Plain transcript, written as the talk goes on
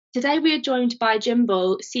Today we are joined by Jim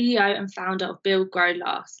Bull, CEO and founder of Build Grow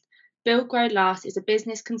Last. Build Grow Last is a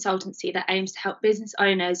business consultancy that aims to help business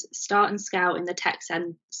owners start and scale in the tech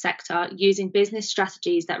sector using business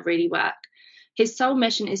strategies that really work. His sole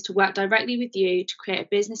mission is to work directly with you to create a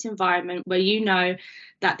business environment where you know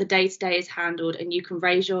that the day-to-day is handled and you can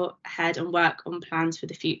raise your head and work on plans for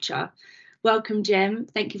the future. Welcome, Jim.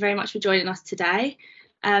 Thank you very much for joining us today.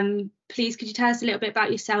 Please, could you tell us a little bit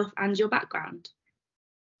about yourself and your background?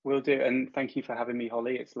 Will do, and thank you for having me,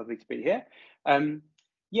 Holly. It's lovely to be here.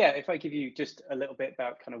 If I give you just a little bit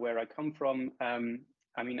about kind of where I come from. I'm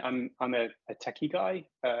a techie guy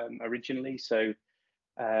originally, so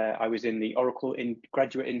I was in the Oracle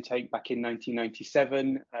graduate intake back in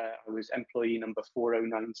 1997. I was employee number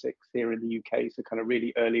 4096 here in the UK, so kind of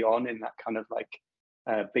really early on in that kind of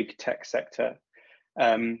like big tech sector.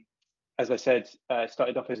 As I said,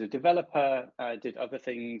 started off as a developer, did other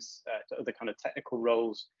things, other kind of technical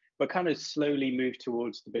roles, but kind of slowly moved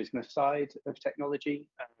towards the business side of technology,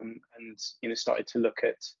 and started to look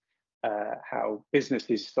at how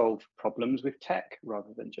businesses solve problems with tech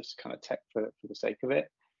rather than just kind of tech for the sake of it.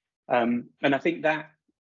 And I think that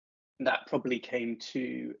probably came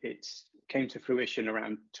to fruition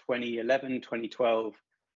around 2011, 2012.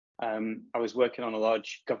 I was working on a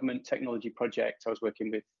large government technology project. I was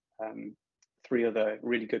working with three other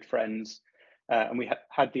really good friends, and we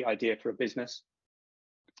had the idea for a business.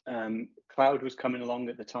 Cloud was coming along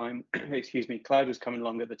at the time. Cloud was coming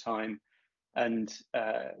along at the time, and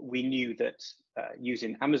we knew that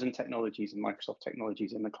using Amazon technologies and Microsoft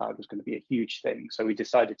technologies in the cloud was going to be a huge thing. So we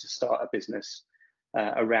decided to start a business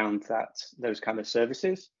around those kind of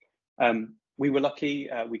services. We were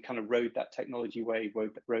lucky. We kind of rode that technology wave,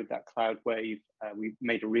 rode that cloud wave. We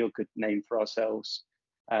made a real good name for ourselves.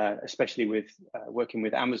 Especially with working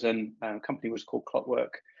with Amazon. Company was called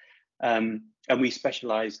Clockwork, and we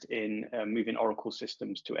specialized in moving Oracle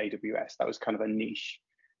systems to AWS. That was kind of a niche,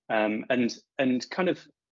 and kind of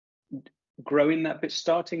growing that bit,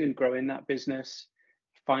 starting and growing that business,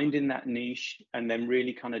 finding that niche, and then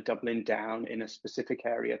really kind of doubling down in a specific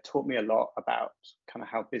area taught me a lot about kind of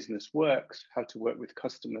how business works, how to work with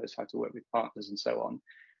customers, how to work with partners, and so on.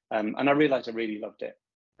 And I realized I really loved it.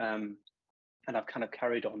 And I've kind of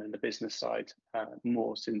carried on in the business side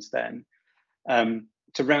more since then.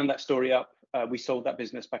 To round that story up, we sold that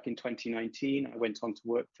business back in 2019. I went on to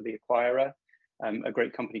work for the acquirer, a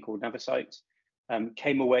great company called Navisite.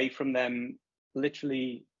 Came away from them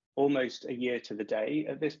literally almost a year to the day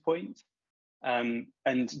at this point,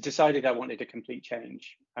 and decided I wanted a complete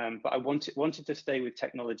change. But I wanted to stay with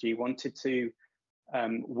technology, wanted to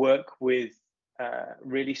work with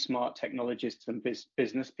really smart technologists and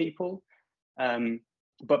business people.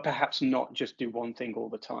 But perhaps not just do one thing all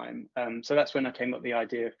the time. So that's when I came up with the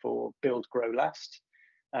idea for Build Grow Last.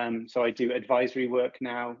 So I do advisory work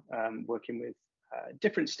now, working with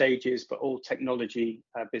different stages, but all technology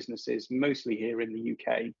businesses, mostly here in the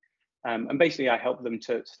UK. And basically I help them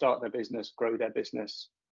to start their business, grow their business,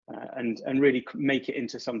 and really make it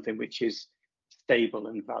into something which is stable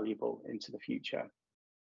and valuable into the future.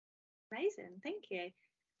 Amazing, thank you.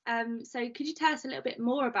 So could you tell us a little bit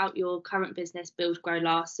more about your current business, Build Grow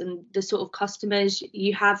Last, and the sort of customers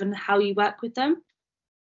you have and how you work with them?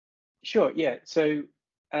 Sure, yeah. So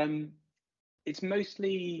it's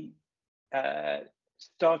mostly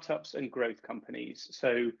startups and growth companies.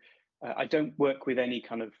 So I don't work with any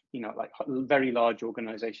kind of, like very large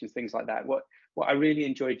organizations, things like that. What I really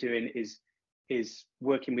enjoy doing is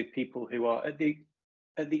working with people who are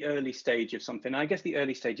at the early stage of something. I guess the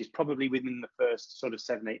early stage is probably within the first sort of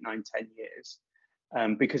 7, 8, 9, 10 years,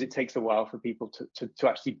 because it takes a while for people to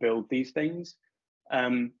actually build these things.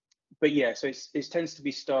 But yeah, so it tends to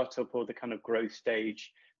be startup or the kind of growth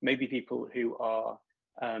stage, maybe people who are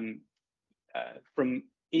from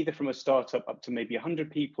a startup up to maybe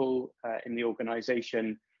 100 people in the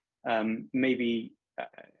organization, maybe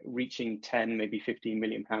reaching 10, maybe 15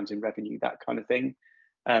 million pounds in revenue, that kind of thing.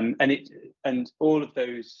 And all of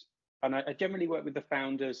those, and I generally work with the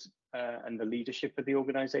founders and the leadership of the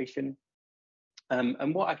organization.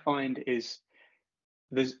 And what I find is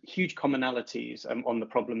there's huge commonalities on the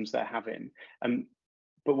problems they're having.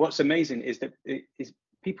 But what's amazing is that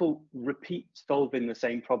people repeat solving the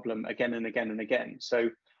same problem again and again and again.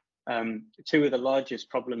 So two of the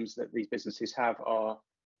largest problems that these businesses have are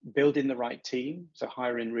building the right team, so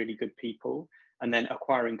hiring really good people, and then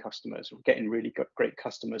acquiring customers, getting really great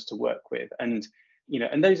customers to work with. And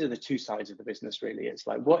and those are the two sides of the business, really. It's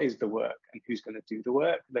like, what is the work and who's going to do the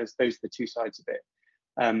work? Those are the two sides of it.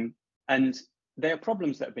 And there are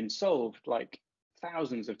problems that have been solved like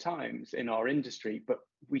thousands of times in our industry, but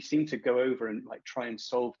we seem to go over and like try and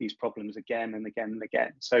solve these problems again and again and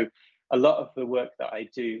again. So a lot of the work that I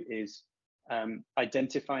do is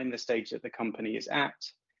identifying the stage that the company is at,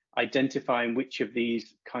 identifying which of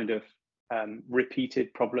these kind of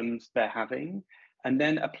repeated problems they're having, and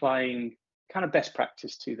then applying kind of best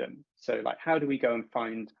practice to them. So like, how do we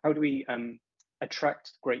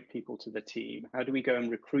attract great people to the team? How do we go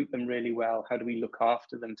and recruit them really well? How do we look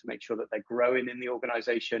after them to make sure that they're growing in the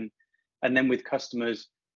organization? And then with customers,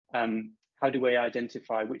 how do we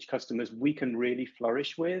identify which customers we can really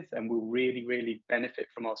flourish with and will really, really benefit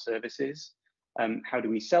from our services? How do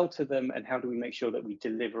we sell to them, and how do we make sure that we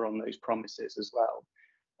deliver on those promises as well?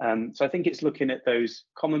 So I think it's looking at those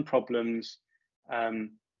common problems,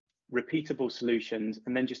 repeatable solutions,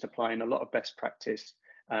 and then just applying a lot of best practice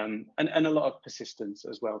and a lot of persistence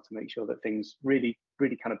as well to make sure that things really,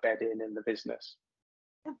 really kind of bed in the business.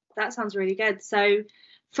 That sounds really good. So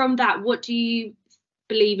from that, what do you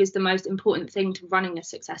believe is the most important thing to running a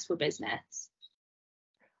successful business?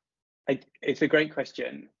 It's a great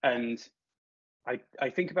question, and I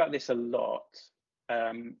think about this a lot,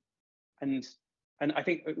 and I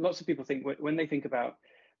think lots of people think when they think about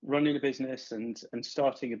running a business and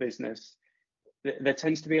starting a business, there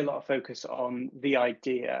tends to be a lot of focus on the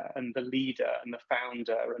idea and the leader and the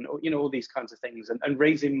founder and all these kinds of things, and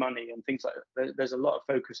raising money and things like that. There's a lot of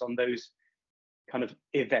focus on those kind of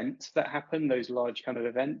events that happen, those large kind of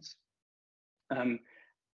events.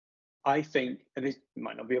 I think, and this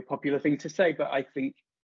might not be a popular thing to say, but I think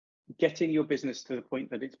getting your business to the point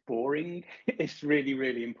that it's boring is really,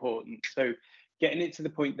 really important. So getting it to the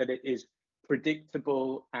point that it is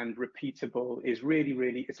predictable and repeatable is really,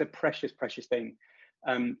 really, it's a precious, precious thing.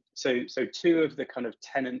 So two of the kind of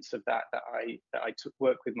tenets of that I took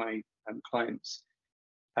work with my clients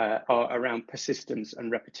are around persistence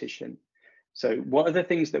and repetition. So what are the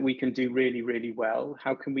things that we can do really, really well?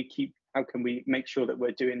 How can we make sure that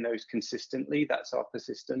we're doing those consistently? That's our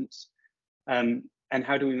persistence. And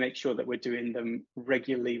how do we make sure that we're doing them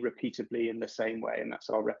regularly, repeatably in the same way? And that's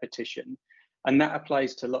our repetition. And that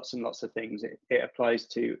applies to lots and lots of things. It applies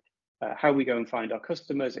to how we go and find our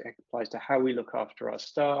customers. It applies to how we look after our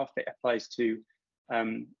staff. It applies to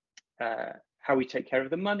how we take care of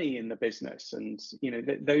the money in the business, and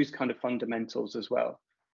those kind of fundamentals as well.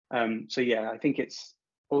 So yeah, I think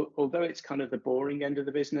although it's kind of the boring end of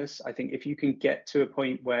the business, I think if you can get to a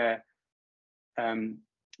point where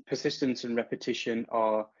persistence and repetition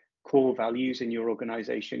are core values in your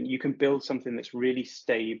organization, you can build something that's really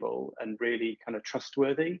stable and really kind of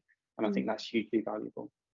trustworthy. And I think that's hugely valuable.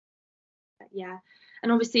 Yeah.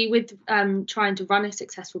 And obviously with trying to run a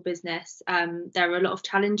successful business, there are a lot of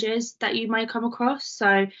challenges that you may come across.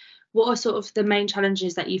 So what are sort of the main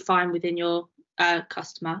challenges that you find within your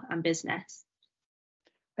customer and business?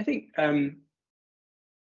 I think I'm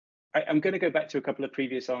going to go back to a couple of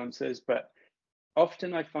previous answers, but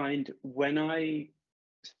often I find when I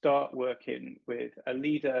start working with a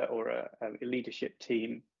leader or a leadership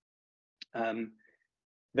team,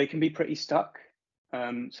 they can be pretty stuck.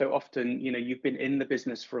 So often, you've been in the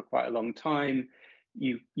business for quite a long time.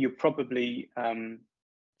 You're probably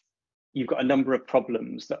you've got a number of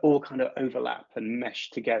problems that all kind of overlap and mesh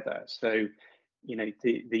together. So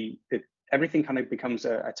the everything kind of becomes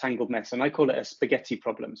a tangled mess, and I call it a spaghetti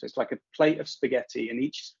problem. So it's like a plate of spaghetti, and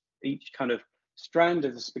each kind of strand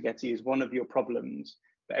of the spaghetti is one of your problems.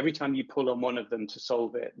 But every time you pull on one of them to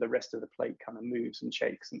solve it, the rest of the plate kind of moves and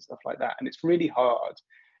shakes and stuff like that. And it's really hard.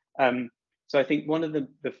 So I think one of the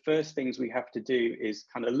first things we have to do is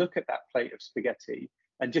kind of look at that plate of spaghetti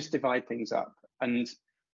and just divide things up, and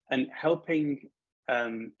helping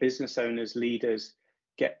business owners, leaders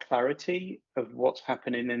get clarity of what's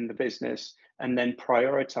happening in the business, and then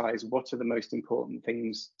prioritize what are the most important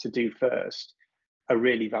things to do first are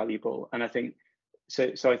really valuable. And I think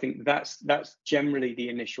so I think that's generally the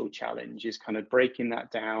initial challenge, is kind of breaking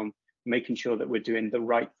that down, making sure that we're doing the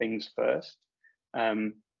right things first,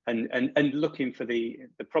 and looking for the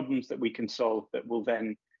problems that we can solve that will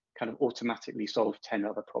then kind of automatically solve 10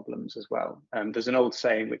 other problems as well. There's an old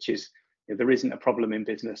saying which is, there isn't a problem in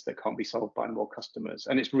business that can't be solved by more customers,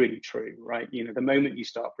 and it's really true, right? The moment you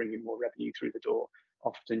start bringing more revenue through the door,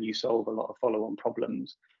 often you solve a lot of follow-on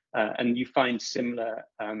problems, and you find similar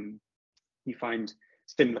kind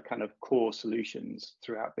of core solutions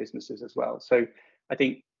throughout businesses as well. So I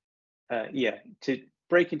think to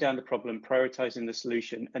breaking down the problem, prioritizing the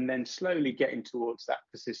solution, and then slowly getting towards that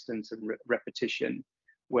persistence and repetition,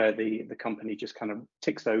 where the company just kind of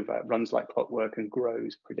ticks over, runs like clockwork, and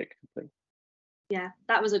grows predictably. Yeah,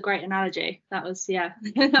 that was a great analogy. That was that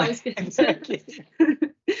was good. Exactly.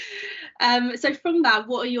 So from that,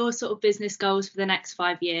 what are your sort of business goals for the next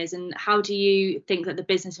 5 years, and how do you think that the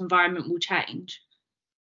business environment will change?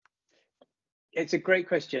 It's a great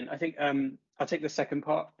question. I think I'll take the second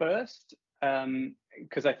part first,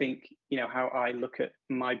 because I think, you know, how I look at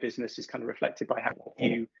my business is kind of reflected by how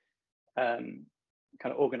you kind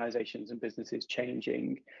of organizations and businesses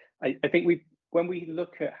changing. I think when we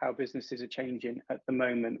look at how businesses are changing at the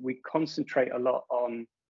moment, we concentrate a lot on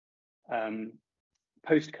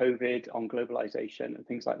post-COVID, on globalization and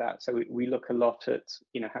things like that. So we look a lot at,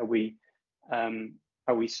 you know, how we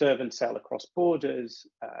serve and sell across borders,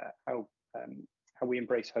 how we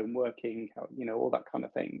embrace home working, how, you know, all that kind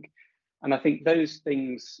of thing. And I think those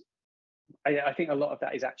things, I think a lot of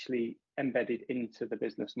that is actually embedded into the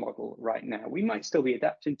business model right now. We might still be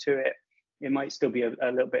adapting to it. It might still be a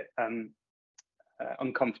little bit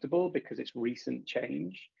uncomfortable because it's recent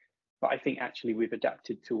change, but I think actually we've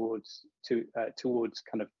adapted towards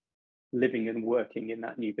kind of living and working in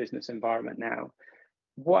that new business environment now.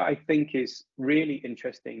 What I think is really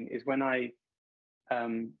interesting is when I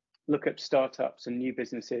look at startups and new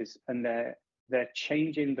businesses, and they're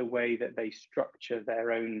changing the way that they structure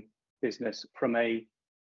their own business from a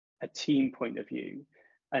team point of view.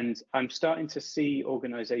 And I'm starting to see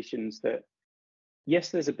organizations that, yes,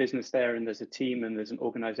 there's a business there and there's a team and there's an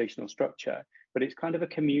organizational structure, but it's kind of a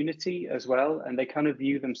community as well. And they kind of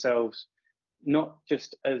view themselves not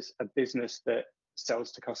just as a business that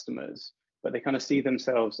sells to customers, but they kind of see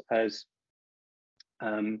themselves as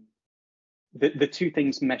the two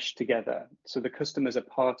things mesh together. So the customers are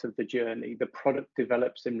part of the journey. The product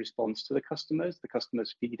develops in response to the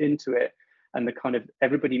customers feed into it, and the kind of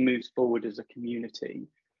everybody moves forward as a community.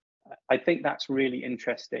 I think that's really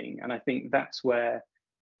interesting, and I think that's where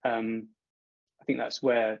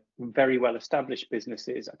very well established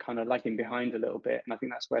businesses are kind of lagging behind a little bit, and I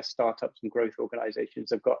think that's where startups and growth organizations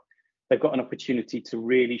they've got an opportunity to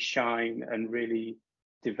really shine and really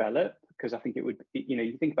develop. Because I think it would, you know,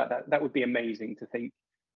 you think about that, that would be amazing to think,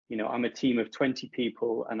 you know, I'm a team of 20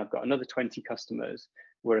 people and I've got another 20 customers.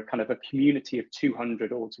 We're a kind of a community of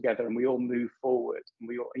 200 all together, and we all move forward, and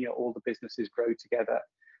we all, you know, all the businesses grow together.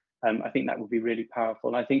 I think that would be really powerful.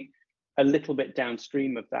 And I think a little bit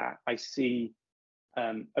downstream of that, I see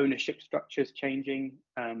ownership structures changing.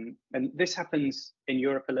 And this happens in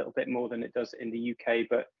Europe a little bit more than it does in the UK,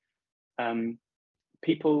 but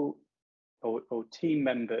people or team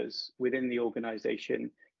members within the organization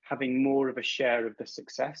having more of a share of the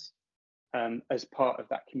success as part of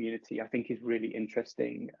that community, I think is really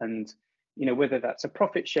interesting. And, you know, whether that's a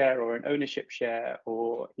profit share or an ownership share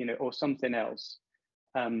or, you know, or something else.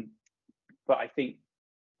 But I think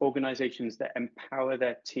organizations that empower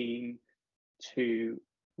their team to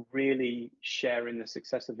really share in the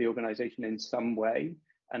success of the organization in some way,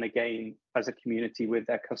 and again, as a community with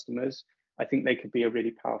their customers, I think they could be a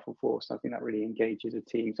really powerful force. I think that really engages a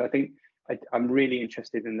team. So I think I'm really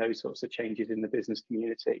interested in those sorts of changes in the business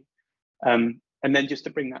community. And then just to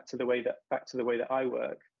bring that to back to the way that I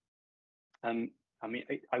work. I mean,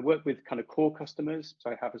 I work with kind of core customers. So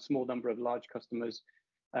I have a small number of large customers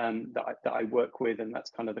that I work with, and that's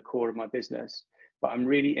kind of the core of my business. But I'm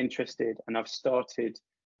really interested, and I've started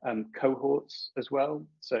cohorts as well.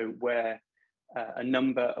 So where a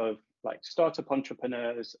number of like startup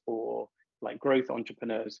entrepreneurs or like growth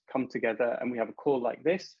entrepreneurs come together, and we have a call like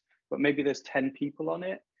this, but maybe there's 10 people on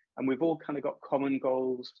it, and we've all kind of got common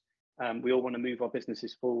goals. We all want to move our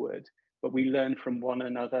businesses forward, but we learn from one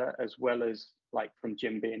another as well as like from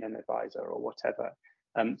Jim being an advisor or whatever.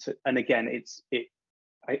 So, and again,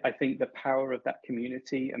 I think the power of that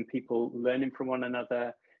community and people learning from one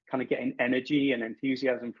another, kind of getting energy and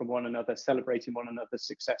enthusiasm from one another, celebrating one another's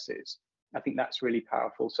successes, I think that's really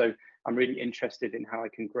powerful. So I'm really interested in how I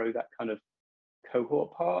can grow that kind of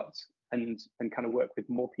cohort part and kind of work with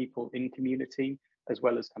more people in community, as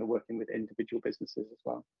well as kind of working with individual businesses as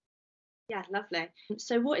well. Yeah, lovely.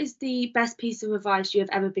 So what is the best piece of advice you have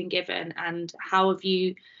ever been given, and how have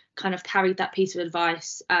you kind of carried that piece of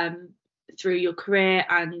advice through your career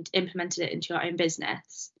and implemented it into your own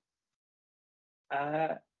business?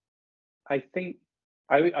 I think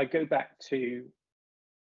I go back to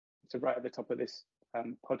right at the top of this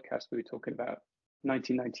podcast, we were talking about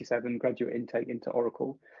 1997 graduate intake into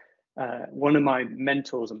Oracle. One of my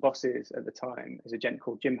mentors and bosses at the time is a gent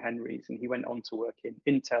called Jim Henrys, and he went on to work in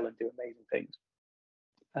Intel and do amazing things.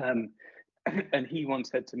 And he once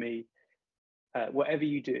said to me, whatever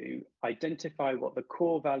you do, identify what the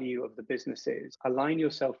core value of the business is, align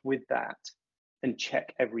yourself with that, and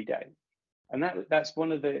check every day. And that's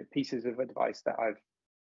one of the pieces of advice that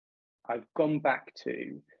I've gone back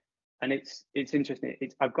to. And it's interesting.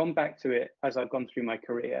 I've gone back to it as I've gone through my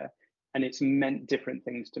career, and it's meant different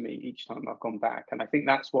things to me each time I've gone back. And I think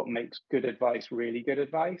that's what makes good advice really good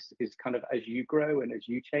advice, is kind of as you grow and as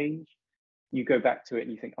you change, you go back to it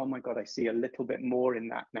and you think, oh my God, I see a little bit more in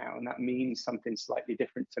that now. And that means something slightly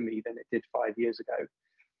different to me than it did 5 years ago.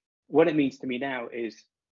 What it means to me now is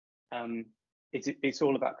it's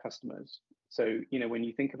all about customers. So, when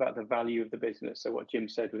you think about the value of the business, so what Jim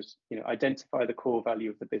said was, identify the core value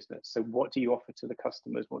of the business. So what do you offer to the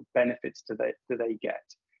customers? What benefits do they get?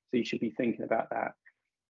 So you should be thinking about that.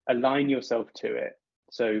 Align yourself to it.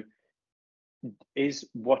 So is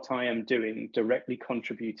what I am doing directly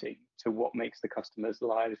contributing to what makes the customers'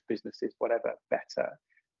 lives, businesses, whatever, better?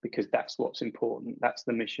 Because that's what's important. That's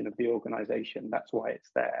the mission of the organization. That's why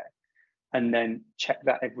it's there. And then check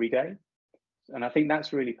that every day. And I think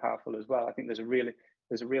that's really powerful as well. I think there's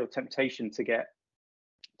a real temptation to get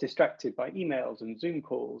distracted by emails and Zoom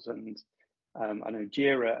calls and I know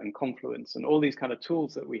Jira and Confluence and all these kind of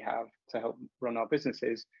tools that we have to help run our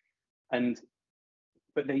businesses.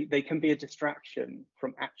 But they can be a distraction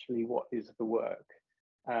from actually what is the work.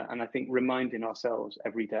 And I think reminding ourselves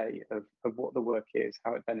every day of what the work is,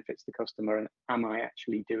 how it benefits the customer, and am I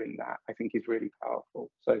actually doing that, I think is really powerful.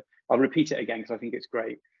 So I'll repeat it again because I think it's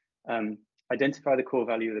great. Identify the core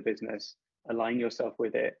value of the business, align yourself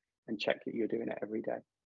with it, and check that you're doing it every day.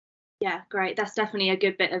 Yeah, great. That's definitely a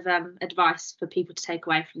good bit of advice for people to take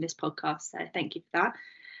away from this podcast. So thank you for that.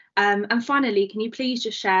 And finally, can you please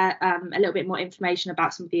just share a little bit more information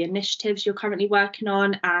about some of the initiatives you're currently working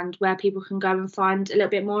on and where people can go and find a little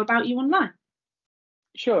bit more about you online?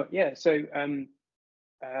 Sure, yeah. So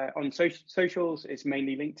on socials, it's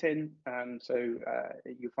mainly LinkedIn. So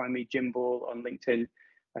you'll find me, Jim Ball, on LinkedIn.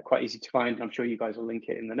 Quite easy to find. I'm sure you guys will link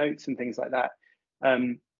it in the notes and things like that.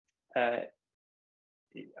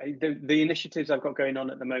 The initiatives I've got going on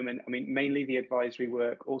at the moment, I mean, mainly the advisory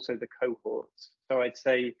work, also the cohorts. So I'd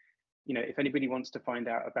say, if anybody wants to find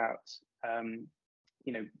out about,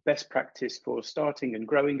 best practice for starting and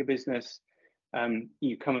growing a business,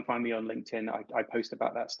 you come and find me on LinkedIn. I post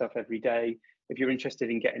about that stuff every day. If you're interested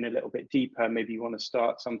in getting a little bit deeper, maybe you want to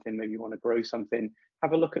start something, maybe you want to grow something,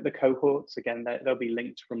 have a look at the cohorts. Again, they'll be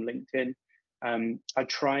linked from LinkedIn. I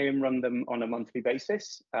try and run them on a monthly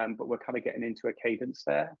basis, but we're kind of getting into a cadence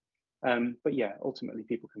there. But yeah, ultimately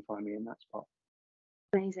people can find me in that spot.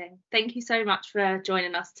 Amazing. Thank you so much for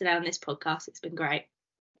joining us today on this podcast. It's been great.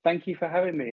 Thank you for having me.